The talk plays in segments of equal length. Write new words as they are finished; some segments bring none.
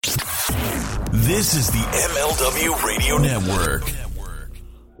This is the MLW Radio Network.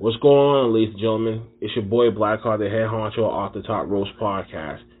 What's going on, ladies and gentlemen? It's your boy Blackheart, the head honcho Off the Top Roast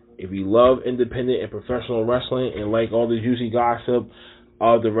Podcast. If you love independent and professional wrestling and like all the juicy gossip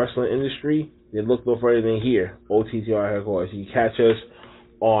of the wrestling industry, then look no further than here, OTTR Headquarters. You can catch us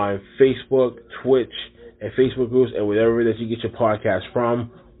on Facebook, Twitch, and Facebook groups, and whatever that you get your podcast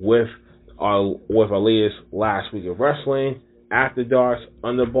from, with our latest Last Week of Wrestling, After Darks,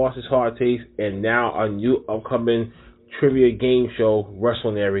 Underboss's Hard Taste, and now our new upcoming trivia game show,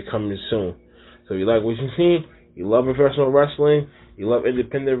 WrestleNary, coming soon. So if you like what you see, you love professional wrestling, you love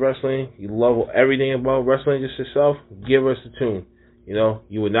independent wrestling, you love everything about wrestling just yourself, give us a tune. You know,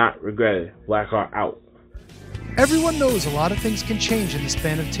 you would not regret it. Blackheart out. Everyone knows a lot of things can change in the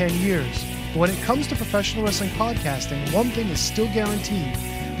span of 10 years. But when it comes to professional wrestling podcasting, one thing is still guaranteed.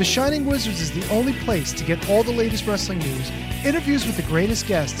 The Shining Wizards is the only place to get all the latest wrestling news, interviews with the greatest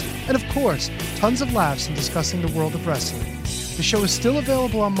guests, and of course, tons of laughs in discussing the world of wrestling. The show is still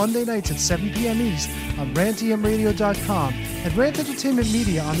available on Monday nights at 7 p.m. East on rantemradio.com and Rant Entertainment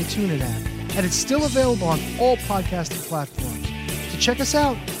Media on the TuneIn app, and it's still available on all podcasting platforms. To check us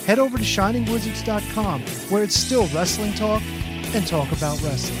out, head over to shiningwizards.com, where it's still wrestling talk and talk about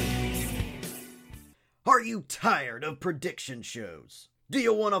wrestling. Are you tired of prediction shows? Do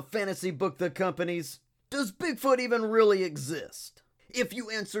you want to fantasy book the companies? Does Bigfoot even really exist? If you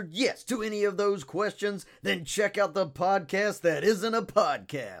answered yes to any of those questions, then check out the podcast that isn't a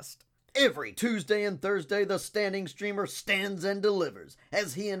podcast. Every Tuesday and Thursday, the standing streamer stands and delivers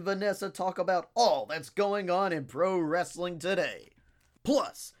as he and Vanessa talk about all that's going on in pro wrestling today.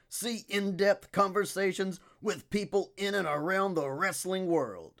 Plus, see in-depth conversations with people in and around the wrestling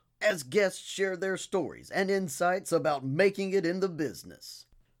world, as guests share their stories and insights about making it in the business.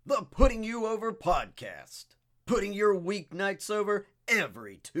 The Putting You Over podcast. Putting your weeknights over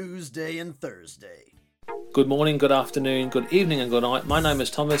every Tuesday and Thursday. Good morning, good afternoon, good evening, and good night. My name is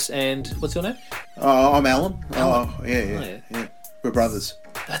Thomas, and what's your name? I'm Alan. Alan. Oh, yeah. We're brothers.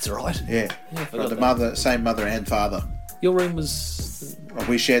 That's right. Yeah. Got The mother, same mother and father. Your room was... Oh,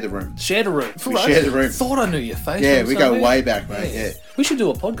 we shared the room. Shared a room. We shared the room. Thought I knew your face. Yeah, we go way back, mate. Yeah. We should do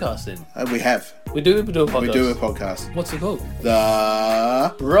a podcast then. We have. We do a podcast. We do a podcast. What's it called?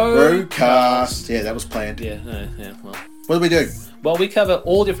 The Brocast. Yeah, that was planned. Yeah. Well. What do we do? Well, we cover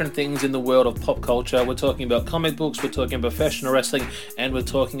all different things in the world of pop culture. We're talking about comic books, we're talking about professional wrestling, and we're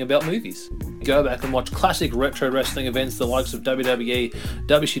talking about movies. Go back and watch classic retro wrestling events, the likes of WWE,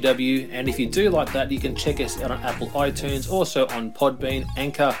 WCW, and if you do like that, you can check us out on Apple iTunes, also on Podbean,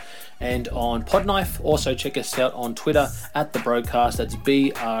 Anchor, and on Podknife. Also check us out on Twitter at The Brocast. That's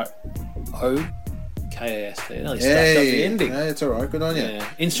BROKAST. Nearly stuffed up the ending. No, it's alright, good on you. Yeah.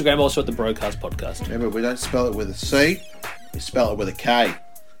 Instagram also at The Brocast Podcast. Remember, we don't spell it with a C, we spell it with a K.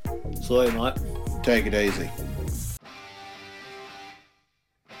 Sorry, mate. Take it easy.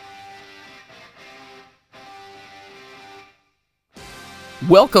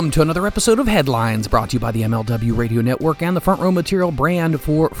 Welcome to another episode of Headlines, brought to you by the MLW Radio Network and the Front Row Material brand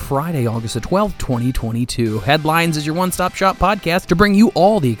for Friday, August the 12th, 2022. Headlines is your one-stop shop podcast to bring you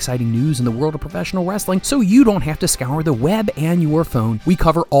all the exciting news in the world of professional wrestling so you don't have to scour the web and your phone. We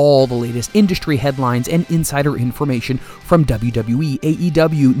cover all the latest industry headlines and insider information from WWE,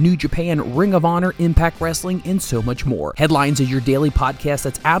 AEW, New Japan, Ring of Honor, Impact Wrestling, and so much more. Headlines is your daily podcast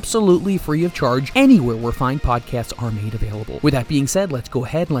that's absolutely free of charge anywhere where fine podcasts are made available. With that being said, let's go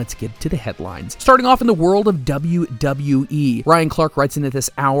ahead and let's get to the headlines. Starting off in the world of WWE, Ryan Clark writes into this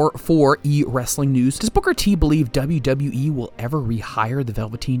hour for E-Wrestling News. Does Booker T believe WWE will ever rehire the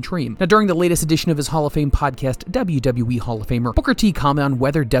Velveteen Dream? Now, during the latest edition of his Hall of Fame podcast, WWE Hall of Famer Booker T commented on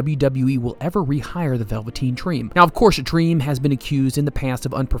whether WWE will ever rehire the Velveteen Dream. Now, of course, Dream has been accused in the past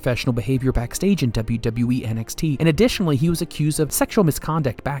of unprofessional behavior backstage in WWE NXT, and additionally, he was accused of sexual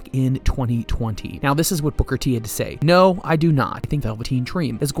misconduct back in 2020. Now, this is what Booker T had to say. No, I do not. I think Velveteen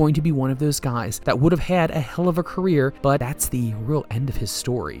Dream is going to be one of those guys that would have had a hell of a career, but that's the real end of his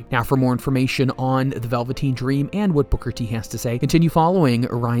story. Now, for more information on the Velveteen Dream and what Booker T has to say, continue following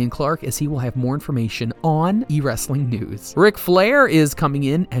Ryan Clark as he will have more information on E-Wrestling News. Ric Flair is coming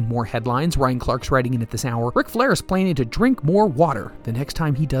in and more headlines. Ryan Clark's writing in at this hour. Ric Flair is planning to drink more water the next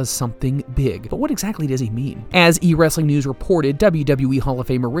time he does something big. But what exactly does he mean? As E-Wrestling News reported, WWE Hall of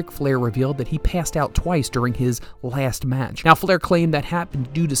Famer Ric Flair revealed that he passed out twice during his last match. Now, Flair claimed that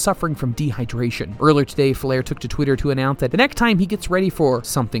happened due to suffering from dehydration. Earlier today, Flair took to Twitter to announce that the next time he gets ready for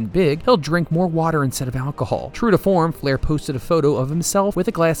something big, he'll drink more water instead of alcohol. True to form, Flair posted a photo of himself with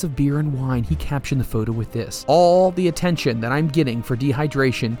a glass of beer and wine. He captioned the photo with this: "All the attention that I'm getting for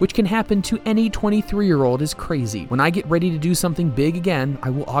dehydration, which can happen to any 23-year-old, is crazy. When I get ready to do something big again, I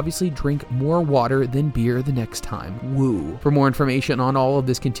will obviously drink more water than beer the next time. Woo." For more information on all of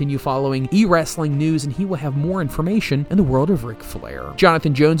this, continue following eWrestling News, and he will have more information in the world of Ric Flair.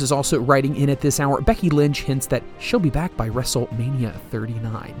 Jonathan Jones is also writing in at this hour. Becky Lynch hints that she'll be back by WrestleMania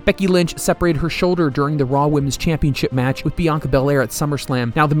 39. Becky Lynch separated her shoulder during the Raw Women's Championship match with Bianca Belair at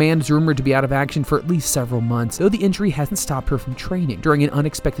SummerSlam. Now, the man is rumored to be out of action for at least several months, though the injury hasn't stopped her from training. During an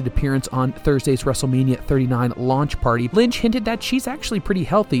unexpected appearance on Thursday's WrestleMania 39 launch party, Lynch hinted that she's actually pretty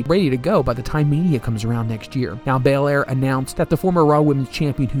healthy, ready to go by the time Mania comes around next year. Now, Belair announced that the former Raw Women's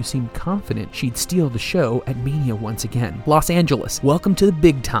Champion, who seemed confident she'd steal the show at Mania once again. Los Angeles, welcome to the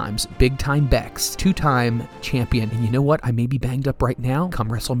big times. Big Time Bex, two-time champion. And you know what? I may be banged up right now. Come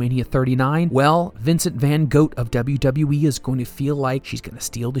WrestleMania 39, well, Vincent Van Gogh of WWE is going to feel like she's going to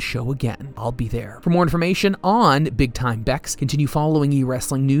steal the show again. I'll be there. For more information on Big Time Bex, continue following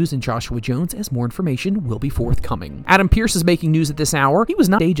eWrestling News and Joshua Jones, as more information will be forthcoming. Adam Pearce is making news at this hour. He was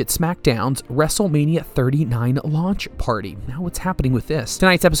not on stage at SmackDown's WrestleMania 39 launch party. Now, what's happening with this?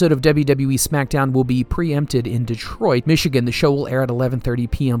 Tonight's episode of WWE SmackDown will be preempted in Detroit, Michigan. The show will air at 11:30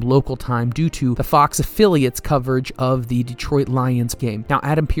 p.m. local time due to the Fox affiliate's coverage of the Detroit Lions game. Now,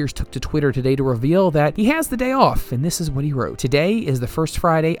 Adam Pearce took to Twitter today to reveal that he has the day off, and this is what he wrote. "Today is the first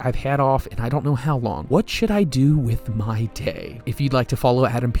Friday I've had off and I don't know how long. What should I do with my day?" If you'd like to follow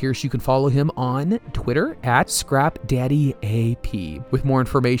Adam Pearce, you can follow him on Twitter at ScrapDaddyAP. With more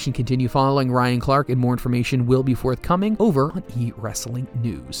information, continue following Ryan Clark, and more information will be forthcoming over on eWrestling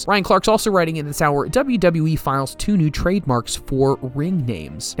News. Ryan Clark's also writing in this hour, WWE files 2 new trademarks for ring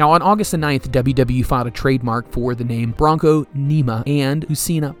names. Now, on August the 9th, WWE filed a trademark for the name Bronco Nima and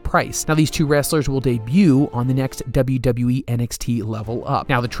Husina Price. Now, these 2 wrestlers will debut on the next WWE NXT Level Up.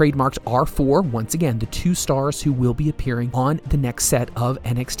 Now, the trademarks are for, once again, the 2 stars who will be appearing on the next set of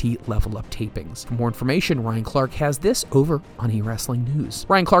NXT Level Up tapings. For more information, Ryan Clark has this over on eWrestling News.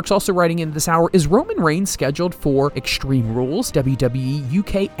 Ryan Clark's also writing in this hour, is Roman Reigns scheduled for Extreme Rules, WWE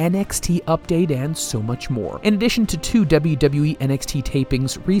UK NXT Update, and so much more. In addition to 2 WWE NXT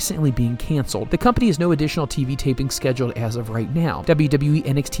tapings recently being canceled, the company has no additional TV tapings scheduled as of right now. WWE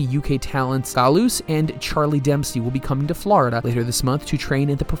NXT UK talents Gallus and Charlie Dempsey will be coming to Florida later this month to train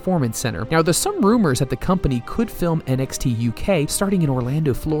at the Performance Center. Now, there's some rumors that the company could film NXT UK starting in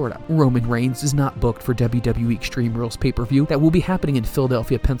Orlando, Florida. Roman Reigns is not booked for WWE Extreme Rules pay-per-view that will be happening in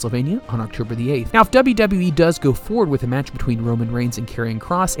Philadelphia, Pennsylvania on October the 8th. Now, if WWE does go forward with a match between Roman Reigns and Karrion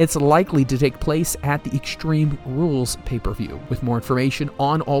Kross, it's likely to take place at the Extreme Rules pay-per-view. With more information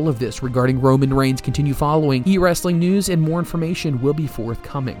on all of this regarding Roman Reigns, continue following eWrestling News, and more information will be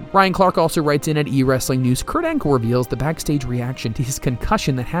forthcoming. Ryan Clark also writes in at eWrestling News, Kurt Angle reveals the backstage reaction to his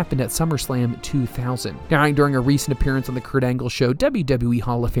concussion that happened at SummerSlam 2000. Now, during a recent appearance on the Kurt Angle Show, WWE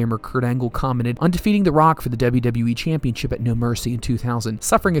Hall of Famer Kurt Angle commented on defeating The Rock for the WWE Championship at No Mercy in 2000,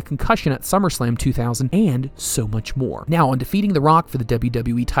 suffering a concussion at SummerSlam 2000, and so much more. Now, on defeating The Rock for the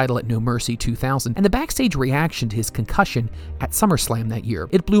WWE title at No Mercy 2000, and the backstage reaction to his concussion at SummerSlam that year,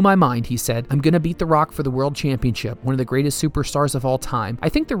 "It blew my mind," he said. "I'm gonna beat The Rock for the World Championship, one of the greatest superstars of all time. I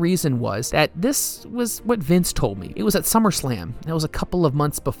think the reason was that this was what Vince told me. It was at SummerSlam. That was a couple of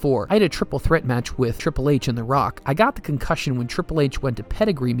months before. I had a triple threat match with Triple H and The Rock. I got the concussion when Triple H went to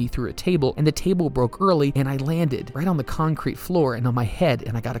pedigree me through a table, and the table broke early, and I landed right on the concrete floor and on my head,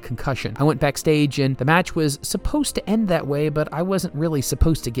 and I got a concussion. I went backstage, and the match was supposed to end that way, but I wasn't really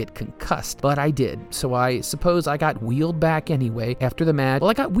supposed to get concussed, but I did. So I suppose I got wheeled back anyway after the match. Well,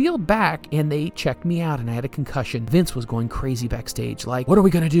 I got wheeled back, and they checked me out, and I had a concussion. Vince was going crazy backstage, like, what are we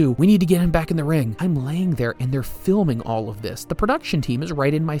gonna do? We need to get him back in the ring. I'm laying there, and they're filming all of this. The production team is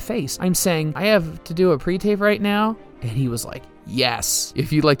right in my face. I'm saying, I have to do a pre-tape right now? And he was like, yes.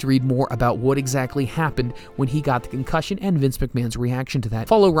 If you'd like to read more about what exactly happened when he got the concussion and Vince McMahon's reaction to that,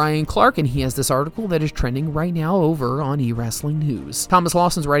 follow Ryan Clark, and he has this article that is trending right now over on eWrestling News. Thomas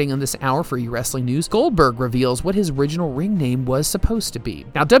Lawson's writing on this hour for eWrestling News. Goldberg reveals what his original ring name was supposed to be.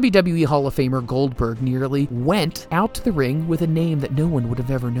 Now, WWE Hall of Famer Goldberg nearly went out to the ring with a name that no one would have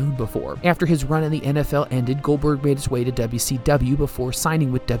ever known before. After his run in the NFL ended, Goldberg made his way to WCW before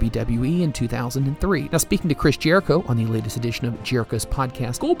signing with WWE in 2003. Now, speaking to Chris Jericho on the latest edition of Jericho's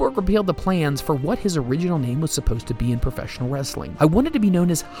podcast, Goldberg revealed the plans for what his original name was supposed to be in professional wrestling. I wanted to be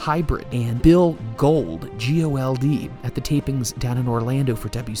known as Hybrid and Bill Gold, G-O-L-D, at the tapings down in Orlando for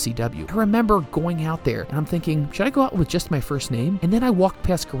WCW. I remember going out there and I'm thinking, should I go out with just my first name? And then I walked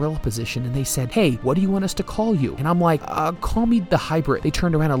past Gorilla Position and they said, hey, what do you want us to call you? And I'm like, call me the Hybrid. They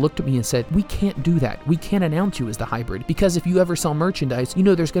turned around and looked at me and said, we can't do that. We can't announce you as the Hybrid because if you ever sell merchandise, you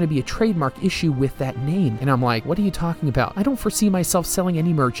know there's going to be a trademark issue with that name. And I'm like, what are you talking about? I don't foresee myself selling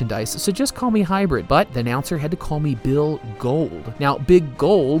any merchandise, so just call me Hybrid. But the announcer had to call me Bill Gold. Now, Big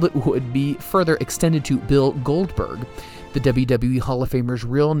Gold would be further extended to Bill Goldberg. The WWE Hall of Famer's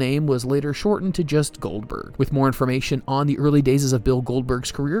real name was later shortened to just Goldberg. With more information on the early days of Bill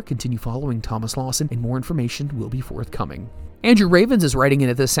Goldberg's career, continue following Thomas Lawson, and more information will be forthcoming. Andrew Ravens is writing in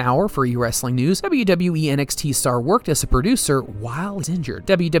at this hour for eWrestling News. WWE NXT star worked as a producer while injured.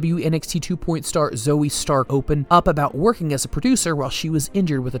 WWE NXT 2-point star Zoe Stark opened up about working as a producer while she was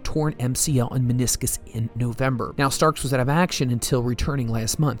injured with a torn MCL and meniscus in November. Now, Starks was out of action until returning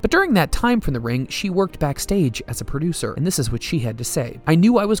last month. But during that time from the ring, she worked backstage as a producer, and this is what she had to say. I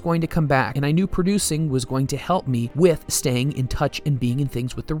knew I was going to come back, and I knew producing was going to help me with staying in touch and being in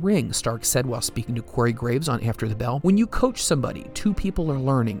things with the ring, Stark said while speaking to Corey Graves on After the Bell. When you coach somebody, two people are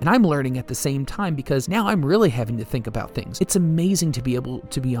learning, and I'm learning at the same time because now I'm really having to think about things. It's amazing to be able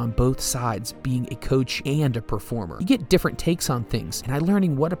to be on both sides, being a coach and a performer. You get different takes on things, and I'm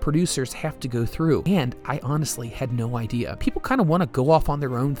learning what a producers have to go through, and I honestly had no idea. People kind of want to go off on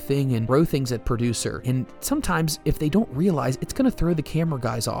their own thing and throw things at producer, and sometimes if they don't realize, it's going to throw the camera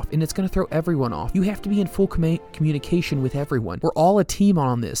guys off, and it's going to throw everyone off. You have to be in full communication with everyone. We're all a team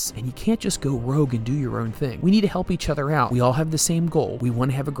on this, and you can't just go rogue and do your own thing. We need to help each other out. We all have the same goal. We want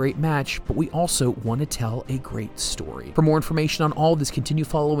to have a great match, but we also want to tell a great story. For more information on all this, continue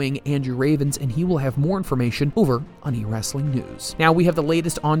following Andrew Ravens, and he will have more information over on eWrestling News. Now we have the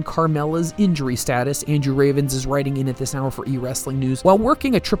latest on Carmella's injury status. Andrew Ravens is writing in at this hour for eWrestling News. While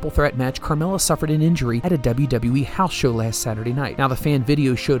working a triple threat match, Carmella suffered an injury at a WWE house show last Saturday night. Now the fan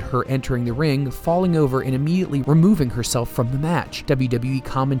video showed her entering the ring, falling over, and immediately removing herself from the match. WWE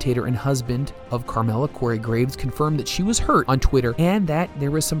commentator and husband of Carmella, Corey Graves, confirmed that she was hurt on Twitter and that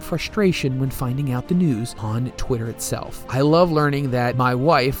there was some frustration when finding out the news on Twitter itself. I love learning that my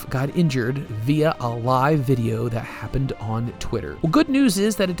wife got injured via a live video that happened on Twitter. Well, good news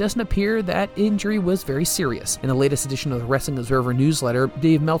is that it doesn't appear that injury was very serious. In the latest edition of the Wrestling Observer newsletter,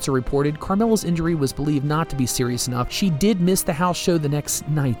 Dave Meltzer reported Carmella's injury was believed not to be serious enough. She did miss the house show the next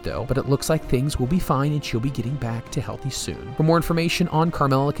night though, but it looks like things will be fine and she'll be getting back to healthy soon. For more information on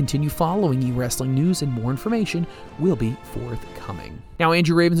Carmella, continue following eWrestling News, and more information will be forthcoming. Now,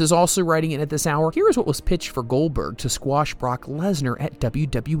 Andrew Ravens is also writing in at this hour. Here is what was pitched for Goldberg to squash Brock Lesnar at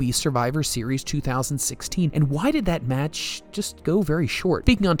WWE Survivor Series 2016. And why did that match just go very short?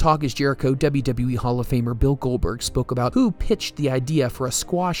 Speaking on Talk is Jericho, WWE Hall of Famer Bill Goldberg spoke about who pitched the idea for a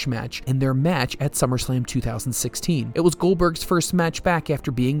squash match in their match at SummerSlam 2016. It was Goldberg's first match back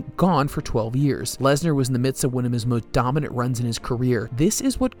after being gone for 12 years. Lesnar was in the midst of one of his most dominant runs in his career. This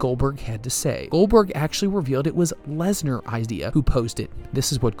is what Goldberg had to say. Goldberg actually revealed it was Lesnar's idea who posted.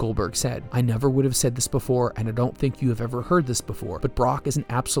 This is what Goldberg said. I never would have said this before, and I don't think you have ever heard this before, but Brock is an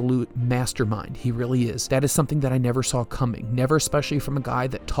absolute mastermind. He really is. That is something that I never saw coming. Never, especially from a guy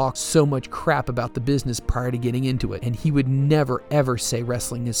that talks so much crap about the business prior to getting into it. And he would never, ever say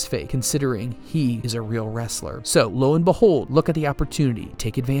wrestling is fake, considering he is a real wrestler. So, lo and behold, look at the opportunity.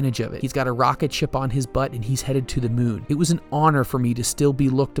 Take advantage of it. He's got a rocket ship on his butt, and he's headed to the moon. It was an honor for me to still be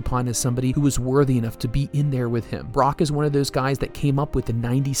looked upon as somebody who was worthy enough to be in there with him. Brock is one of those guys that came up with the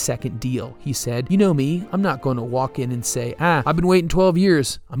 90-second deal. He said, you know me, I'm not going to walk in and say, I've been waiting 12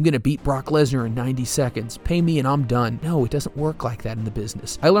 years. I'm going to beat Brock Lesnar in 90 seconds. Pay me and I'm done. No, it doesn't work like that in the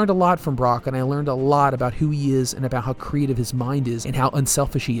business. I learned a lot from Brock, and I learned a lot about who he is and about how creative his mind is and how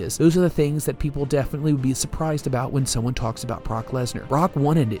unselfish he is. Those are the things that people definitely would be surprised about when someone talks about Brock Lesnar. Brock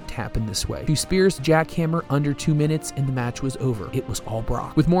wanted it to happen this way. 2 spears, jackhammer, under 2 minutes, and the match was over. It was all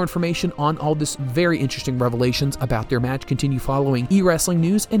Brock. With more information on all this very interesting revelations about their match, continue following eWrestling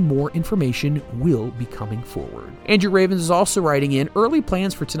News, and more information will be coming forward. Andrew Ravens is also writing in early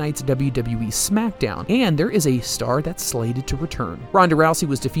plans for tonight's WWE SmackDown, and there is a star that's slated to return. Ronda Rousey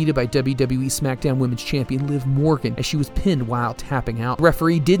was defeated by WWE SmackDown Women's Champion Liv Morgan as she was pinned while tapping out. The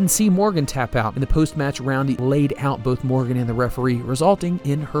referee didn't see Morgan tap out. In the post-match round, he laid out both Morgan and the referee, resulting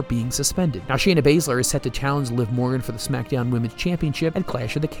in her being suspended. Now, Shayna Baszler is set to challenge Liv Morgan for the SmackDown Women's Championship at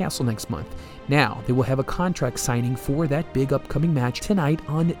Clash of the Castle next month. Now, they will have a contract signing training for that big upcoming match tonight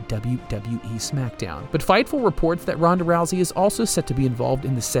on WWE SmackDown. But Fightful reports that Ronda Rousey is also set to be involved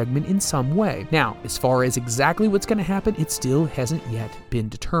in the segment in some way. Now, as far as exactly what's going to happen, it still hasn't yet been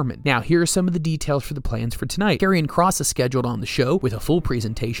determined. Now, here are some of the details for the plans for tonight. Karrion Kross is scheduled on the show with a full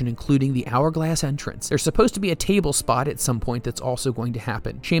presentation, including the Hourglass entrance. There's supposed to be a table spot at some point that's also going to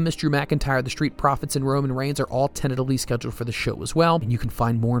happen. Sheamus, Drew McIntyre, the Street Profits, and Roman Reigns are all tentatively scheduled for the show as well, and you can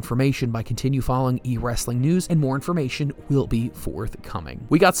find more information by continue following eWrestling News, and more information will be forthcoming.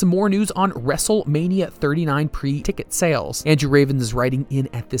 We got some more news on WrestleMania 39 pre-ticket sales. Andrew Ravens is writing in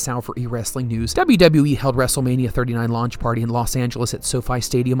at this hour for eWrestling News. WWE held WrestleMania 39 launch party in Los Angeles at SoFi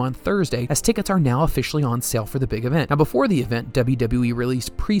Stadium on Thursday, as tickets are now officially on sale for the big event. Now, before the event, WWE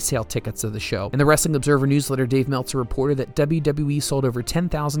released pre-sale tickets of the show. In the Wrestling Observer newsletter, Dave Meltzer reported that WWE sold over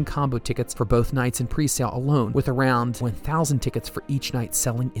 10,000 combo tickets for both nights in pre-sale alone, with around 1,000 tickets for each night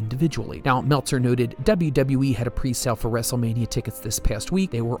selling individually. Now, Meltzer noted WWE had a pre-sale for WrestleMania tickets this past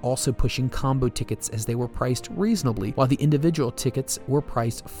week. They were also pushing combo tickets as they were priced reasonably, while the individual tickets were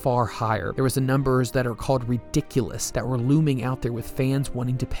priced far higher. There was the numbers that are called ridiculous that were looming out there, with fans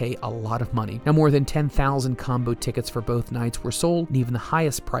wanting to pay a lot of money. Now, more than 10,000 combo tickets for both nights were sold, and even the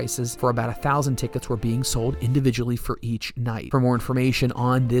highest prices for about 1,000 tickets were being sold individually for each night. For more information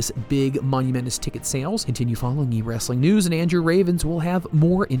on this big monumentous ticket sales, continue following eWrestling News, and Andrew Ravens will have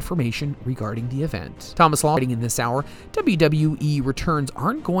more information regarding the event. Thomas Law writing in this hour, WWE returns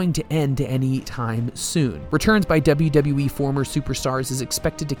aren't going to end any time soon. Returns by WWE former superstars is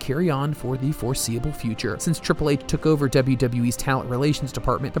expected to carry on for the foreseeable future. Since Triple H took over WWE's talent relations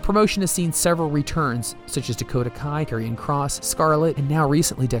department, the promotion has seen several returns, such as Dakota Kai, Karrion Kross, Scarlett, and now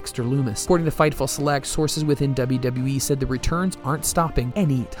recently Dexter Lumis. According to Fightful Select, sources within WWE said the returns aren't stopping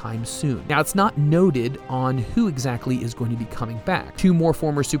anytime soon. Now, it's not noted on who exactly is going to be coming back. Two more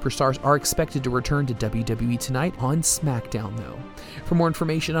former superstars are expected to return to WWE tonight on SmackDown, though. For more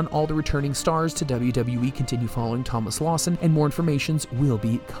information on all the returning stars to WWE, continue following Thomas Lawson, and more informations will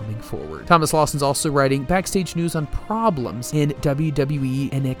be coming forward. Thomas Lawson's also writing backstage news on problems in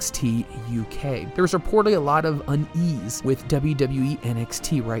WWE NXT UK. There's reportedly a lot of unease with WWE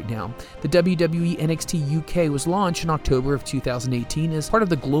NXT right now. The WWE NXT UK was launched in October of 2018 as part of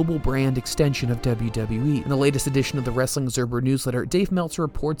the global brand extension of WWE. In the latest edition of the Wrestling Observer newsletter, Dave Meltzer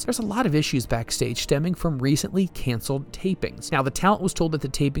reports there's a lot of issues backstage stemming from recently canceled tapings. Now, the talent was told that the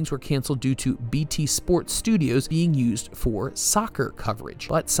tapings were canceled due to BT Sports Studios being used for soccer coverage,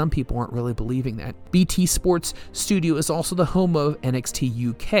 but some people aren't really believing that. BT Sports Studio is also the home of NXT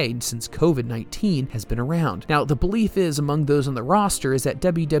UK since COVID-19 has been around. Now, the belief is among those on the roster is that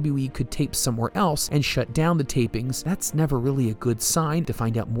WWE could tape somewhere else and shut down the tapings. That's never really a good sign. To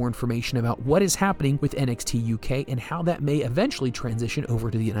find out more information about what is happening with NXT UK and how that may eventually transition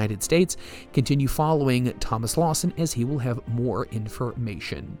over to the United States, continue following Thomas Lawson as he will have more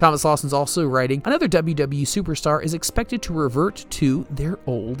information. Thomas Lawson's also writing, another WWE superstar is expected to revert to their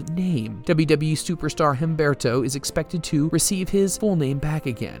old name. WWE superstar Humberto is expected to receive his full name back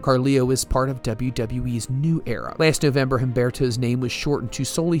again. Carlito is part of WWE's new era. Last November, Humberto's name was shortened to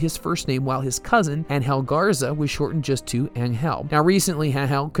solely his first name, while his cousin, Angel Garza, was shortened just to Angel. Now, recently,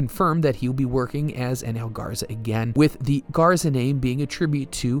 Angel confirmed that he will be working as Angel Garza again, with the Garza name being a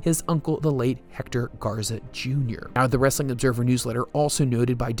tribute to his uncle, the late Hector Garza Jr. Now, the Wrestling Observer newsletter also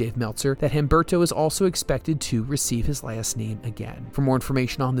noted by Dave Meltzer that Humberto is also expected to receive his last name again. For more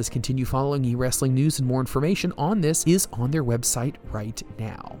information on this, continue following eWrestling News, and more information on this is on their website right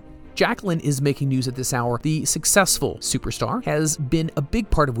now. Jacqueline is making news at this hour. The successful superstar has been a big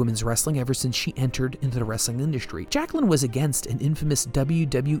part of women's wrestling ever since she entered into the wrestling industry. Jacqueline was against an infamous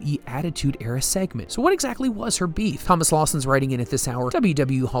WWE Attitude Era segment. So what exactly was her beef? Thomas Lawson's writing in at this hour.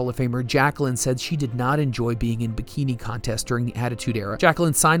 WWE Hall of Famer Jacqueline said she did not enjoy being in bikini contests during the Attitude Era.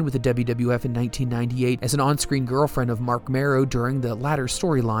 Jacqueline signed with the WWF in 1998 as an on-screen girlfriend of Mark Marrow during the latter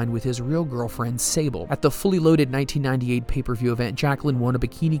storyline with his real girlfriend Sable. At the fully loaded 1998 pay-per-view event, Jacqueline won a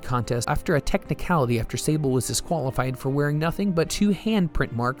bikini contest after a technicality after Sable was disqualified for wearing nothing but 2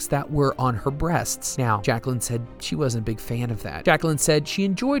 handprint marks that were on her breasts. Now, Jacqueline said she wasn't a big fan of that. Jacqueline said she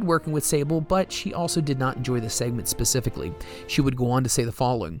enjoyed working with Sable, but she also did not enjoy the segment specifically. She would go on to say the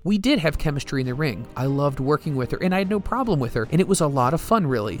following: "We did have chemistry in the ring. I loved working with her, and I had no problem with her, and it was a lot of fun,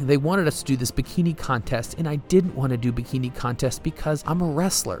 really. They wanted us to do this bikini contest, and I didn't want to do bikini contest because I'm a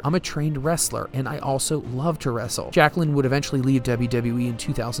wrestler. I'm a trained wrestler, and I also love to wrestle." Jacqueline would eventually leave WWE in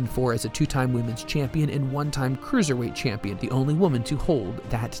 2005 2004 as a 2-time women's champion and 1-time cruiserweight champion, the only woman to hold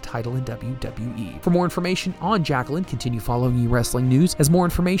that title in WWE. For more information on Jacqueline, continue following eWrestling News, as more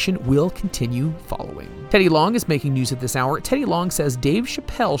information will continue following. Teddy Long is making news at this hour. Teddy Long says Dave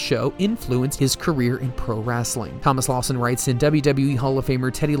Chappelle show influenced his career in pro wrestling. Thomas Lawson writes, in WWE Hall of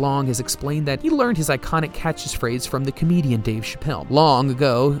Famer Teddy Long has explained that he learned his iconic catchphrase from the comedian Dave Chappelle. Long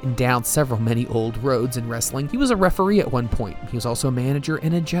ago, and down many old roads in wrestling, he was a referee at one point. He was also a manager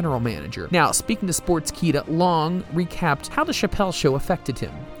and a general manager. Now, speaking to Sportskeeda, Long recapped how the Chappelle show affected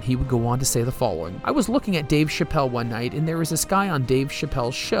him. He would go on to say the following: I was looking at Dave Chappelle one night, and there was this guy on Dave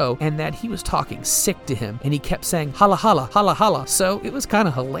Chappelle's show, and that he was talking sick to him, and he kept saying, holla, holla, holla, holla. So it was kind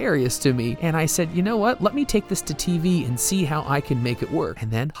of hilarious to me, and I said, you know what, let me take this to TV and see how I can make it work.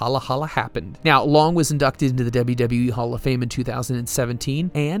 And then holla, holla happened. Now, Long was inducted into the WWE Hall of Fame in 2017,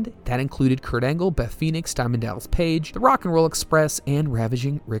 and that included Kurt Angle, Beth Phoenix, Diamond Dallas Page, the Rock and Roll Express, and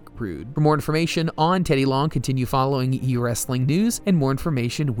Ravaging Rick Rude. For more information on Teddy Long, continue following eWrestling News, and more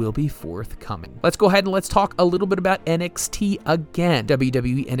information will be forthcoming. Let's go ahead and let's talk a little bit about NXT again.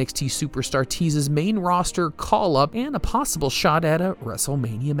 WWE NXT Superstar teases main roster call-up and a possible shot at a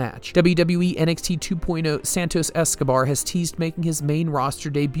WrestleMania match. WWE NXT 2.0 Santos Escobar has teased making his main roster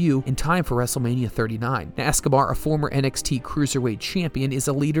debut in time for WrestleMania 39. Now, Escobar, a former NXT Cruiserweight champion, is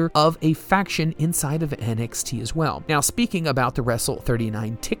a leader of a faction inside of NXT as well. Now, speaking about the Wrestle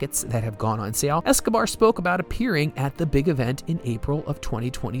 39 tickets that have gone on sale, Escobar spoke about appearing at the big event in April of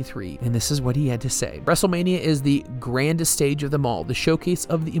 2023, and this is what he had to say. WrestleMania is the grandest stage of them all, the showcase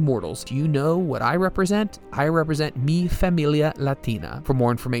of the immortals. Do you know what I represent? I represent Mi Familia Latina. For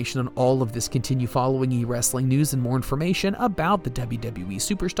more information on all of this, continue following eWrestling News, and more information about the WWE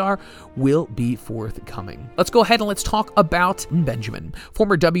Superstar will be forthcoming. Let's go ahead and let's talk about Benjamin.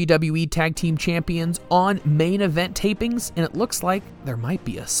 Former WWE Tag Team Champions on main event tapings, and it looks like there might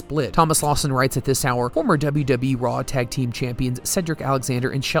be a split. Thomas Lawson writes at this hour, former WWE Raw Tag Team Champions Cedric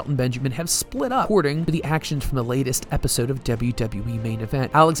Alexander and Shelton Benjamin have split up according to the actions from the latest episode of WWE Main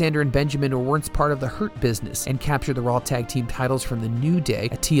Event. Alexander and Benjamin were once part of the Hurt Business and captured the Raw Tag Team titles from the New Day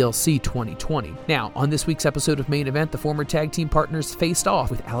at TLC 2020. Now, on this week's episode of Main Event, the former tag team partners faced off,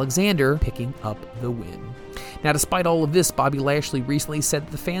 with Alexander picking up the win. Now, despite all of this, Bobby Lashley recently said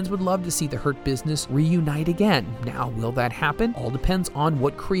that the fans would love to see the Hurt Business reunite again. Now, will that happen? All depends on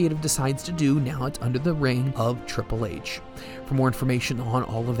what creative decides to do now it's under the reign of Triple H. For more information on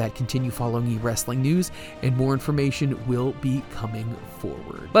all of that, continue following eWrestling News, and more information will be coming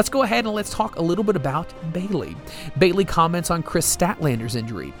forward. Let's go ahead and let's talk a little bit about Bayley. Bayley comments on Chris Statlander's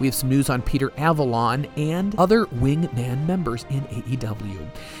injury. We have some news on Peter Avalon and other Wingman members in AEW.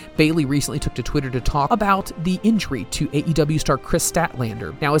 Bayley recently took to Twitter to talk about the injury to AEW star Chris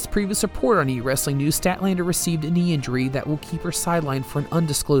Statlander. Now, as previous report on eWrestling News, Statlander received a knee injury that will keep her sidelined for an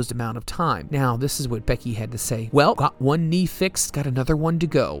undisclosed amount of time. Now, this is what Becky had to say. Well, got one knee fixed, got another one to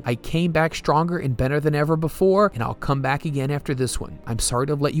go. I came back stronger and better than ever before, and I'll come back again after this one. I'm sorry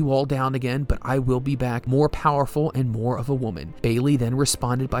to let you all down again, but I will be back more powerful and more of a woman. Bayley then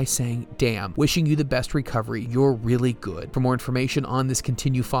responded by saying, damn, wishing you the best recovery. You're really good. For more information on this,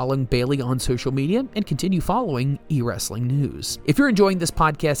 continue following Bayley on social media and continue following eWrestling News. If you're enjoying this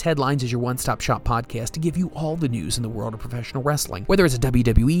podcast, Headlines is your one-stop shop podcast to give you all the news in the world of professional wrestling, whether it's a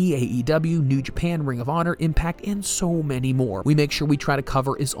WWE, AEW, New Japan, Ring of Honor, Impact, and so many more. We make sure we try to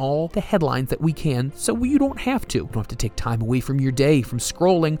cover is all the headlines that we can, so you don't have to. You don't have to take time away from your day from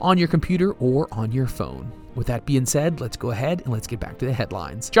scrolling on your computer or on your phone. With that being said, let's go ahead and let's get back to the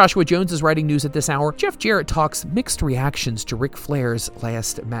headlines. Joshua Jones is writing news at this hour. Jeff Jarrett talks mixed reactions to Ric Flair's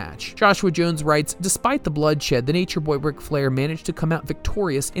last match. Joshua Jones writes, despite the bloodshed, the Nature Boy Ric Flair managed to come out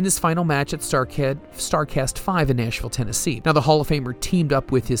victorious in his final match at Starrcast 5 in Nashville, Tennessee. Now, the Hall of Famer teamed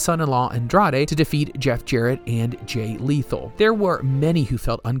up with his son-in-law Andrade to defeat Jeff Jarrett and Jay Lethal. There were many who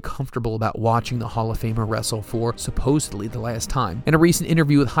felt uncomfortable about watching the Hall of Famer wrestle for supposedly the last time. In a recent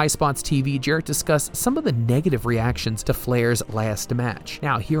interview with High Spots TV, Jarrett discussed some of the negative reactions to Flair's last match.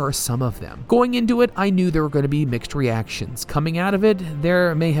 Now, here are some of them. Going into it, I knew there were going to be mixed reactions. Coming out of it,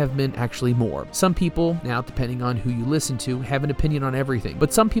 there may have been actually more. Some people, now depending on who you listen to, have an opinion on everything,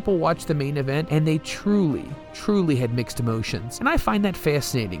 but some people watch the main event and they truly had mixed emotions, and I find that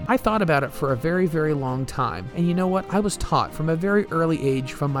fascinating. I thought about it for a very, very long time, and you know what? I was taught from a very early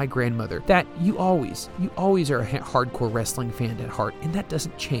age from my grandmother that you always are a hardcore wrestling fan at heart, and that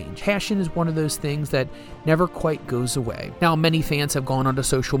doesn't change. Passion is one of those things that never quite goes away. Now, many fans have gone onto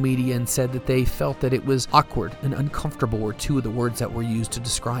social media and said that they felt that it was awkward and uncomfortable were two of the words that were used to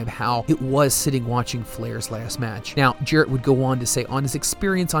describe how it was sitting watching Flair's last match. Now, Jarrett would go on to say on his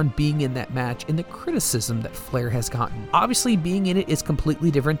experience on being in that match and the criticism that Flair has gotten. Obviously, being in it is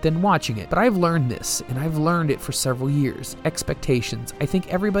completely different than watching it, but I've learned this, and I've learned it for several years. Expectations. I think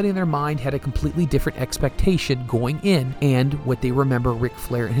everybody in their mind had a completely different expectation going in and what they remember Ric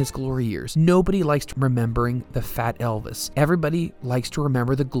Flair in his glory years. Nobody likes remembering the fat Elvis. Everybody likes to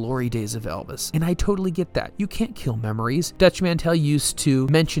remember the glory days of Elvis, and I totally get that. You can't kill memories. Dutch Mantel used to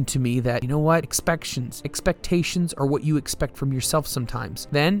mention to me that, you know what, expectations are what you expect from yourself sometimes.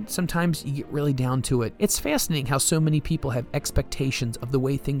 Then, sometimes you get really down to it. It's fascinating how so many people have expectations of the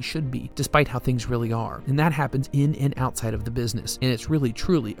way things should be, despite how things really are. And that happens in and outside of the business, and it's really,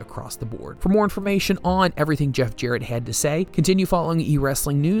 truly across the board. For more information on everything Jeff Jarrett had to say, continue following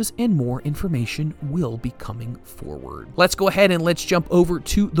eWrestling News, and more information will be coming forward. Let's go ahead and let's jump over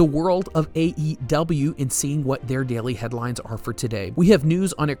to the world of AEW and seeing what their daily headlines are for today. We have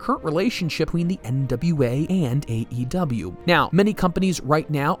news on a current relationship between the NWA and AEW. Now, many companies right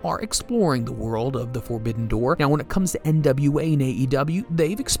now are exploring the world of the Forbidden Door. Now, when it comes to NWA and AEW,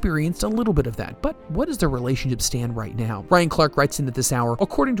 they've experienced a little bit of that, but what does their relationship stand right now? Ryan Clark writes in at this hour,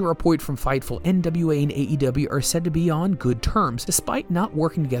 according to a report from Fightful, NWA and AEW are said to be on good terms, despite not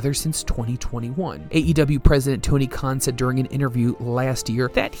working together since 2021. AEW President Tony Khan said during an interview last year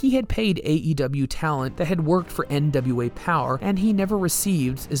that he had paid AEW talent that had worked for NWA Power, and he never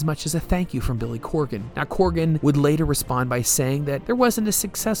received as much as a thank you from Billy Corgan. Now, Corgan would later respond by saying that there wasn't as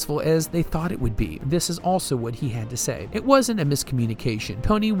successful as they thought it would be. This is also what he had to say. It wasn't a miscommunication.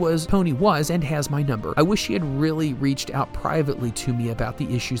 Tony was and has my number. I wish he had really reached out privately to me about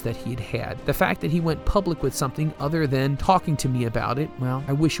the issues that he had. The fact that he went public with something other than talking to me about it, well,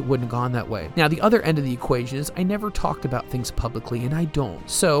 I wish it wouldn't have gone that way. Now, the other end of the equation is I never talked about things publicly, and I don't.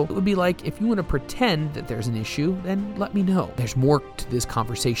 So it would be like, if you want to pretend that there's an issue, then let me know. There's more to this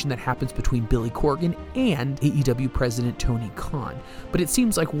conversation that happens between Billy Corgan and AEW President Tony Khan, but it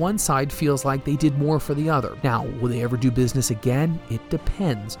seems like one side feels like they did more for the other. Now, will they ever do business again? It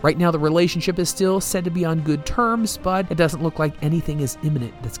depends. Right now, the relationship is still said to be on good terms, but it doesn't look like anything is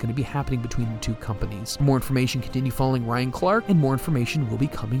imminent that's going to be happening between the two companies. More information, continue following Ryan Clark, and more information will be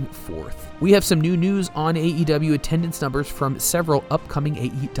coming forth. We have some new news on AEW attendance numbers from several upcoming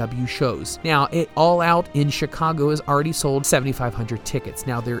AEW shows. Now, All Out in Chicago has already sold 7,500 tickets.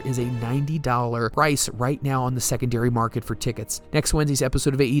 Now, there is a $90 price right now on the secondary market for tickets. Next Wednesday's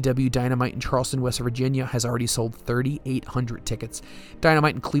episode of AEW Dynamite in Charleston, West Virginia has already sold 3,800 tickets.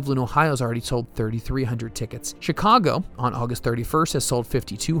 Dynamite in Cleveland, Ohio has already sold 3,300 tickets. Chicago on August 31st has sold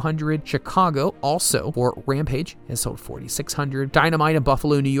 5,200. Chicago also for Rampage has sold 4,600. Dynamite in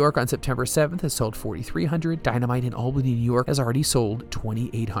Buffalo, New York on September 7th has sold 4,300. Dynamite in Albany, New York has already sold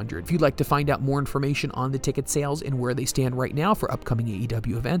 2,800. If you'd like to find out more information on the ticket sales and where they stand right now for upcoming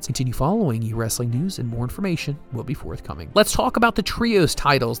AEW events, continue following eWrestling News and more information will be forthcoming. Let's talk about the Trios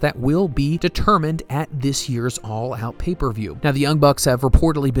titles that will be determined at this year's All Out pay-per-view. Now, the Young Bucks have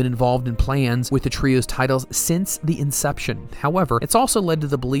reportedly been involved in plans with the Trios titles since the inception. However, it's also led to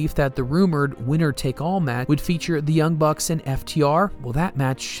the belief that the rumored winner-take-all match would feature the Young Bucks and FTR. Well, that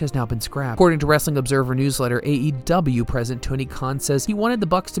match has now been scrapped. According to Wrestling Observer newsletter, AEW President Tony Khan says he wanted the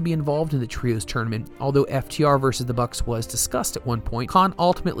Bucks to be involved in the Trios tournament. Although FTR versus the Bucks was discussed at one point, Khan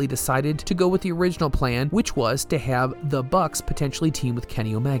ultimately decided to go with the original plan, which was to have the Bucks potentially team with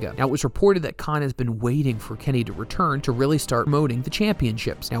Kenny Omega. Now, it was reported that Khan has been waiting for Kenny to return to really start promoting the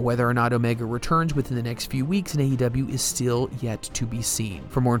championships. Now, whether or not Omega returns within the next few weeks in AEW is still yet to be seen.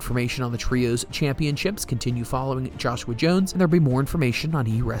 For more information on the Trios championships, continue following Joshua Jones, and there'll be more information on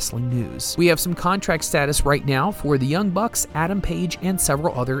eWrestling News. We have some contract status right now for the Young Bucks, Adam Page, and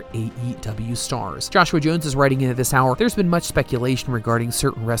several other AEW stars. Joshua Jones is writing in at this hour, there's been much speculation regarding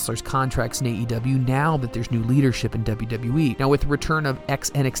certain wrestlers' contracts in AEW now that there's new leadership in WWE. Now, with the return of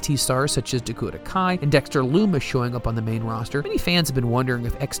ex-NXT stars such as Dakota Kai and Dexter Lumis showing up on the main roster, many fans have been wondering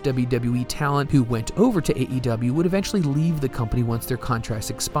if ex-WWE talent who went over to AEW would eventually leave the company once their contracts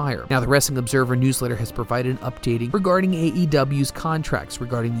expire. Now, the Wrestling Observer newsletter has provided an updating regarding AEW's contracts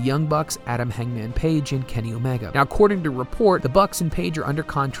regarding the Young Bucks, Adam Hangman Page, and Kenny Omega. Now, according to report, the Bucks and Page are under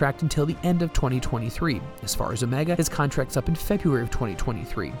contract until the end of 2023. As far as Omega, his contract's up in February of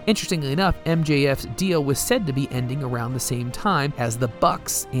 2023. Interestingly enough, MJF's deal was said to be ending around the same time as the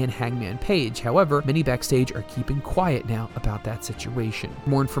Bucks and Hangman Page. However, many backstage are keeping quiet now about that situation. For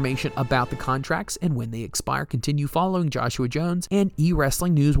more information about the contracts and when they expire, continue following Joshua Jones, and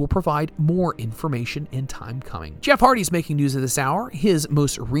eWrestling News will provide more information in time coming. Jeff Hardy's making news of this hour. His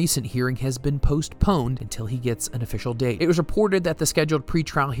most recent hearing has been been postponed until he gets an official date. It was reported that the scheduled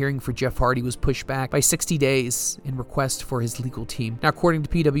pretrial hearing for Jeff Hardy was pushed back by 60 days in request for his legal team. Now, according to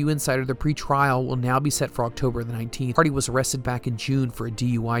PW Insider, the pretrial will now be set for October the 19th. Hardy was arrested back in June for a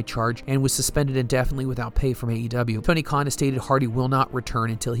DUI charge and was suspended indefinitely without pay from AEW. Tony Khan has stated Hardy will not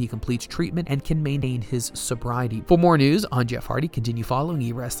return until he completes treatment and can maintain his sobriety. For more news on Jeff Hardy, continue following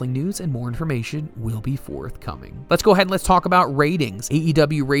eWrestling News, and more information will be forthcoming. Let's go ahead and let's talk about ratings.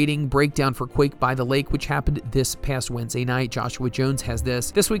 AEW rating breakdown for Quake by the Lake, which happened this past Wednesday night. Joshua Jones has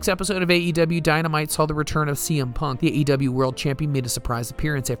this. This week's episode of AEW Dynamite saw the return of CM Punk. The AEW World Champion made a surprise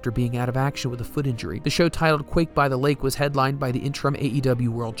appearance after being out of action with a foot injury. The show, titled Quake by the Lake, was headlined by the interim AEW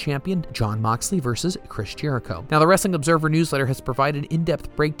World Champion Jon Moxley versus Chris Jericho. Now, the Wrestling Observer newsletter has provided an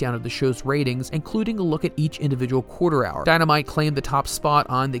in-depth breakdown of the show's ratings, including a look at each individual quarter hour. Dynamite claimed the top spot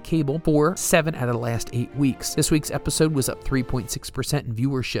on the cable for 7 out of the last 8 weeks. This week's episode was up 3.6% in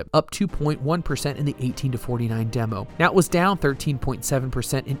viewership, up 2.1% in the 18 to 49 demo. Now, it was down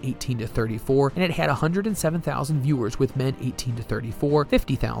 13.7% in 18 to 34, and it had 107,000 viewers, with men 18 to 34,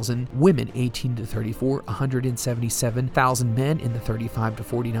 50,000 women 18 to 34, 177,000 men in the 35 to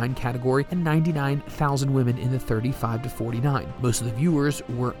 49 category, and 99,000 women in the 35 to 49. Most of the viewers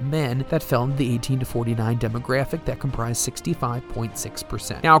were men that fell into the 18 to 49 demographic that comprised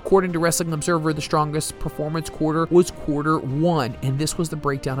 65.6%. Now, according to Wrestling Observer, the strongest performance quarter was quarter 1, and this was the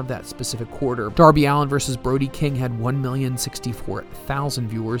breakdown of that specific quarter. Darby Allin versus Brody King had 1,064,000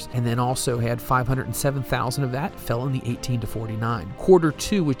 viewers, and then also had 507,000 of that fell in the 18 to 49. Quarter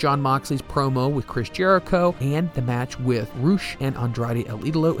 2 was Jon Moxley's promo with Chris Jericho and the match with Rush and Andrade El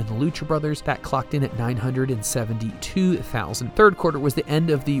Idolo and the Lucha Brothers that clocked in at 972,000. Third quarter was the end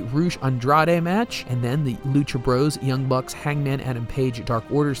of the Rush Andrade match, and then the Lucha Bros, Young Bucks, Hangman Adam Page Dark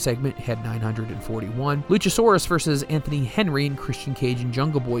Order segment had 941. Luchasaurus versus Anthony Henry and Christian Cage and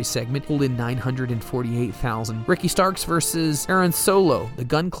Jungle Boy segment pulled in 948,000. Ricky Starks versus Aaron Solo, the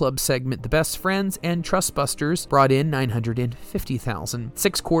Gun Club segment, The Best Friends and Trustbusters brought in 950,000.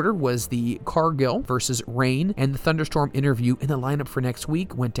 Sixth quarter was the Cargill versus Rain and the Thunderstorm interview in the lineup for next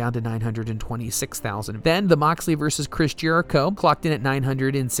week went down to 926,000. Then the Moxley versus Chris Jericho clocked in at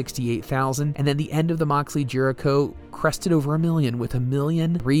 968,000, and then the end of the Moxley Jericho crested over 1 million with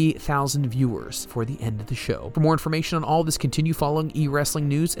 1,003,000 viewers for the end of the show. For more information on all this, continue following eWrestling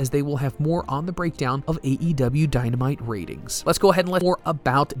News, as they will have more on the breakdown of AEW Dynamite ratings. Let's go ahead and learn more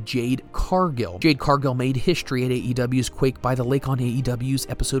about Jade Cargill. Jade Cargill made history at AEW's Quake by the Lake on AEW's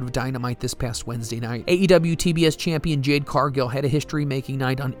episode of Dynamite this past Wednesday night. AEW TBS champion Jade Cargill had a history-making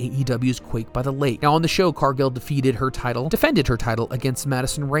night on AEW's Quake by the Lake. Now, on the show, Cargill defended her title against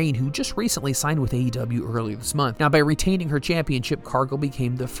Madison Rayne, who just recently signed with AEW earlier this month. Now, by retaining her championship, Cargill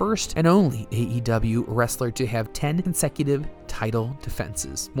became the first and only AEW wrestler to have 10 consecutive title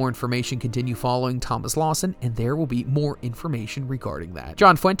defenses. More information continue following Thomas Lawson, and there will be more information regarding that.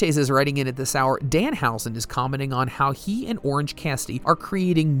 John Fuentes is writing in at this hour. Danhausen is commenting on how he and Orange Cassidy are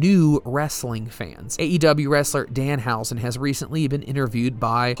creating new wrestling fans. AEW wrestler Danhausen has recently been interviewed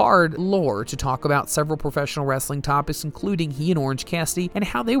by Hard Lore to talk about several professional wrestling topics, including he and Orange Cassidy and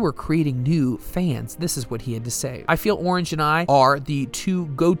how they were creating new fans. This is what he had to say. I feel Orange and I are the two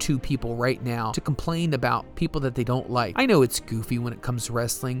go-to people right now to complain about people that they don't like. I know it's goofy when it comes to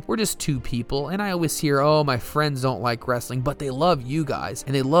wrestling. We're just two people, and I always hear, oh, my friends don't like wrestling, but they love you guys,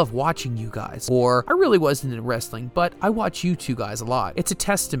 and they love watching you guys. Or, I really wasn't in wrestling, but I watch you two guys a lot. It's a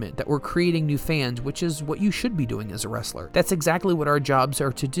testament that we're creating new fans, which is what you should be doing as a wrestler. That's exactly what our jobs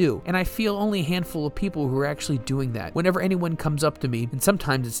are to do, and I feel only a handful of people who are actually doing that. Whenever anyone comes up to me, and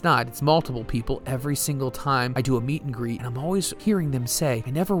sometimes it's not, it's multiple people, every single time I do a meet and greet, and I'm always hearing them say, I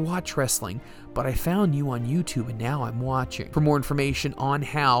never watch wrestling, but I found you on YouTube and now I'm watching. For more information on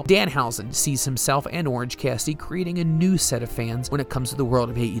how Danhausen sees himself and Orange Cassidy creating a new set of fans when it comes to the world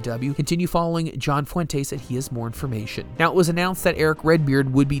of AEW, continue following John Fuentes, and he has more information. Now, it was announced that Eric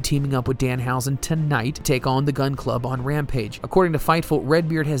Redbeard would be teaming up with Danhausen tonight to take on the Gun Club on Rampage. According to Fightful,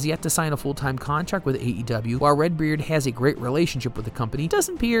 Redbeard has yet to sign a full-time contract with AEW. While Redbeard has a great relationship with the company, it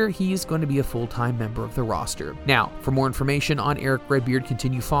doesn't appear he's going to be a full-time member of the roster. Now, for more information on Eric Redbeard,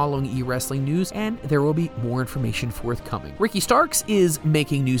 continue following eWrestling News, and there will be more information forthcoming. Ricky Starks is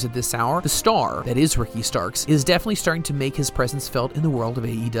making news at this hour. The star that is Ricky Starks is definitely starting to make his presence felt in the world of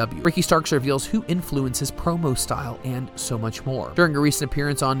AEW. Ricky Starks reveals who influenced his promo style and so much more. During a recent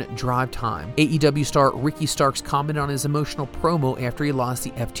appearance on Drive Time, AEW star Ricky Starks commented on his emotional promo after he lost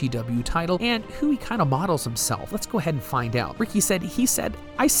the FTW title and who he kind of models himself. Let's go ahead and find out. Ricky said,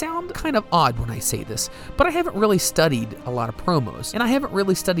 I sound kind of odd when I say this, but I haven't really studied a lot of promos, and I haven't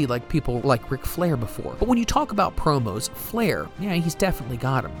really studied like people like Ric Flair before. But when you talk about promos, Flair, yeah, he's definitely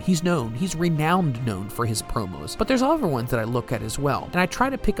got him. He's known. He's renowned known for his promos. But there's other ones that I look at as well. And I try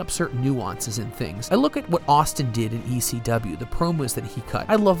to pick up certain nuances in things. I look at what Austin did in ECW, the promos that he cut.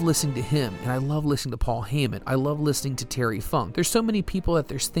 I love listening to him, and I love listening to Paul Heyman. I love listening to Terry Funk. There's so many people that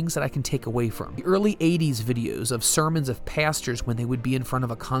there's things that I can take away from. The early 80s videos of sermons of pastors when they would be in front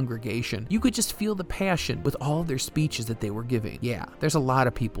of a congregation, you could just feel the passion with all of their speeches that they were giving. Yeah, there's a lot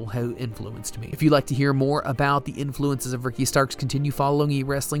of people who influenced me. If you'd like to hear more about the influences of Ricky Starks, continue following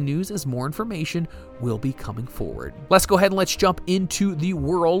eWrestling News as more information will be coming forward. Let's go ahead and let's jump into the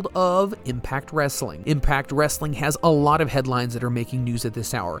world of Impact Wrestling. Impact Wrestling has a lot of headlines that are making news at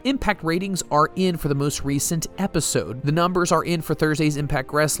this hour. Impact ratings are in for the most recent episode. The numbers are in for Thursday's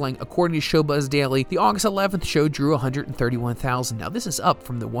Impact Wrestling. According to Showbuzz Daily, the August 11th show drew 131,000. Now this is up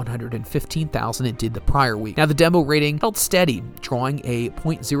from the 115,000 it did the prior week. Now the demo rating held steady, drawing a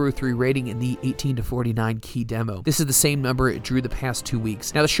 .03 rating in the 18 to 49 key demo. This is the same number it drew the past 2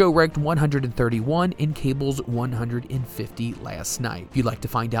 weeks. Now the show ranked 131 in Cable's 150 last night. If you'd like to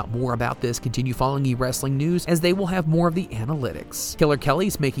find out more about this, continue following eWrestling News as they will have more of the analytics. Killer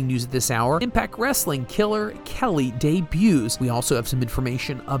Kelly's making news at this hour. Impact Wrestling Killer Kelly debuts. We also have some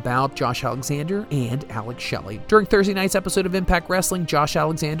information about Josh Alexander and Alex Shelley. During Thursday night's episode of Impact Wrestling, Josh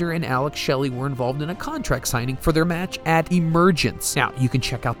Alexander and Alex Shelley were involved in a contract signing for their match at Emergence. Now, you can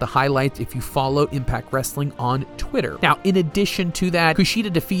check out the highlights if you follow Impact Wrestling on Twitter. Now, in addition to that,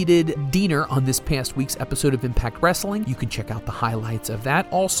 Kushida defeated Diener on this past week's episode of Impact Wrestling. You can check out the highlights of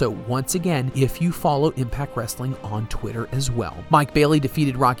that. Also, once again, if you follow Impact Wrestling on Twitter as well. Mike Bailey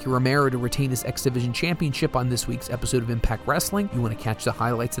defeated Rocky Romero to retain his X Division Championship on this week's episode of Impact Wrestling. You want to catch the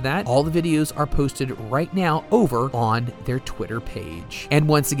highlights of that? All the videos are posted right now over on their Twitter page. And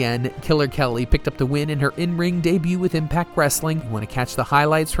once again, Killer Kelly picked up the win in her in-ring debut with Impact Wrestling. You want to catch the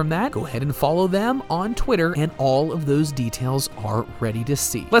highlights from that? Go ahead and follow them on Twitter, and all of those details are ready to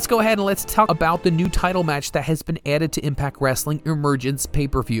see. Let's go ahead and let's talk about the new title match that has been added to Impact Wrestling Emergence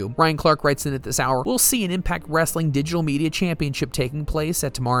pay-per-view. Ryan Clark writes in at this hour, we'll see an Impact Wrestling Digital Media Championship taking place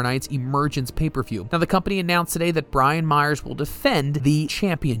at tomorrow night's Emergence pay-per-view. Now, the company announced today that Brian Myers will defend the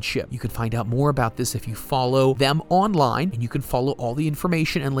championship. You can find out more about this if you follow them online, and you can follow all the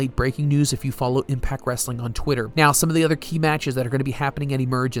information and late breaking news if you follow Impact Wrestling on Twitter. Now, some of the other key matches that are going to be happening at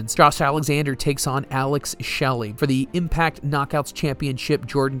Emergence. Josh Alexander takes on Alex Shelley. For the Impact Knockouts Championship,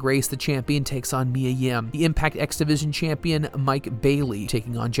 Jordan Grace, the champion, takes on Mia Yim. The Impact X Division champion, Mike Bailey,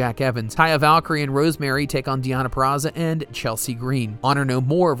 taking on Jack Evans. Taya Valkyrie and Rosemary take on Deonna Purrazzo and Chelsea Green. Honor No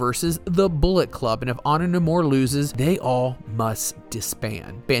More versus the Bullet Club, and if Honor No More loses, they all must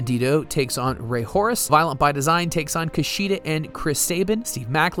disband. Bandito takes on Ray Horace. Violent by Design takes on Kushida and Chris Sabin. Steve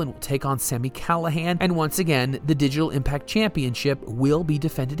Macklin will take on Sami Callihan, and once again, the Digital Impact Championship will be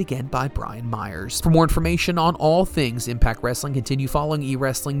defended again by Brian Myers. For more information on all things Impact Wrestling, continue following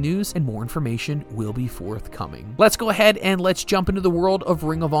eWrestling News, and more information will be forthcoming. Let's go ahead and let's jump into the world of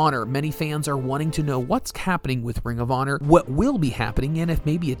Ring of Honor. Many fans are wanting to know what's happening with Ring of Honor, what will be happening, and if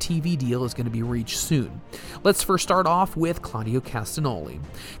maybe a TV deal is going to be reached soon. Let's first start off with Claudio Castagnoli.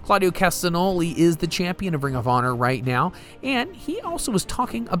 Claudio Castagnoli is the champion of Ring of Honor right now, and he also was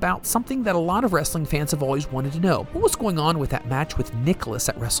talking about something that a lot of wrestling fans have always wanted to know. What was going on with that match with Nicholas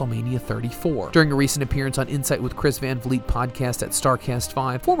at WrestleMania 34? During a recent appearance on Insight with Chris Van Vliet podcast at StarCast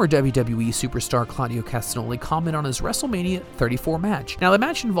 5, former WWE superstar Claudio Castagnoli commented on his WrestleMania 34 match. Now, the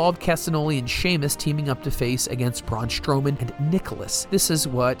match involved Castagnoli and Sheamus teaming up to face against Braun Strowman and Nicholas. This is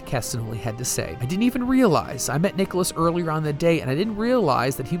what Castagnoli had to say. I didn't even realize. I met Nicholas earlier on the day, and I didn't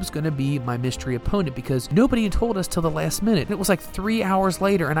realize that he was going to be my mystery opponent because nobody had told us till the last minute. And it was like 3 hours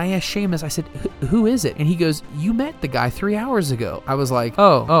later, and I asked Sheamus, I said, who is it? And he goes, you met the guy 3 hours ago. I was like,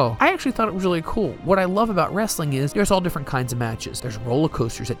 oh. I actually thought it was really cool. What I love about wrestling is there's all different kinds of matches. There's roller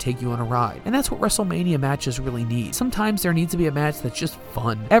coasters that take you on a ride. And that's what WrestleMania matches really need. Sometimes there needs to be a match that's just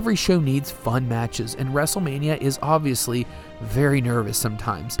fun. Every show needs fun matches, and WrestleMania is obviously very nervous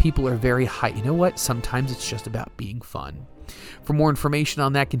sometimes. People are very hyped. You know what? Sometimes it's just about being fun. For more information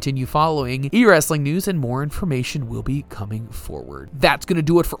on that, continue following eWrestling News, and more information will be coming forward. That's going to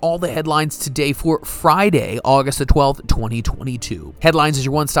do it for all the headlines today for Friday, August the 12th, 2022. Headlines is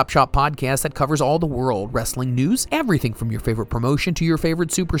your one-stop shop podcast that covers all the world wrestling news, everything from your favorite promotion to your favorite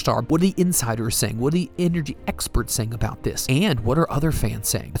superstar. What are the insiders saying? What are the energy experts saying about this? And what are other fans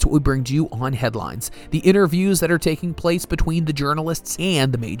saying? That's what we bring to you on Headlines. The interviews that are taking place between the journalists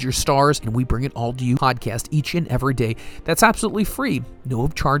and the major stars, and we bring it all to you podcast each and every day. That's absolutely free, no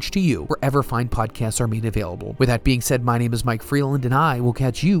charge to you, wherever fine podcasts are made available. With that being said, my name is Mike Freeland, and I will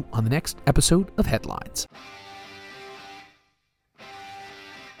catch you on the next episode of Headlines.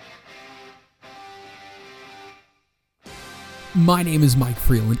 My name is Mike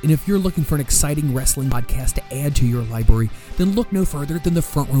Freeland, and if you're looking for an exciting wrestling podcast to add to your library, then look no further than the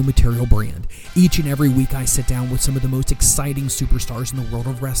Front Row Material brand. Each and every week I sit down with some of the most exciting superstars in the world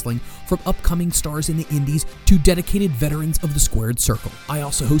of wrestling, from upcoming stars in the indies to dedicated veterans of the squared circle. I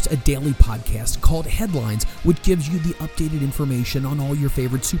also host a daily podcast called Headlines, which gives you the updated information on all your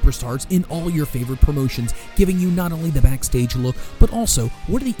favorite superstars in all your favorite promotions, giving you not only the backstage look, but also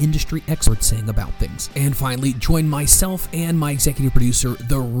what are the industry experts saying about things. And finally, join myself and my executive producer,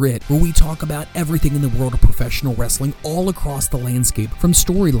 The Rit, where we talk about everything in the world of professional wrestling all across the landscape, from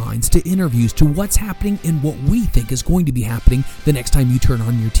storylines to interviews to what's happening and what we think is going to be happening the next time you turn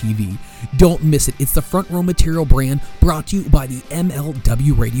on your TV. Don't miss it. It's the Front Row Material brand, brought to you by the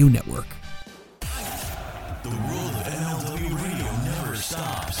MLW Radio Network. The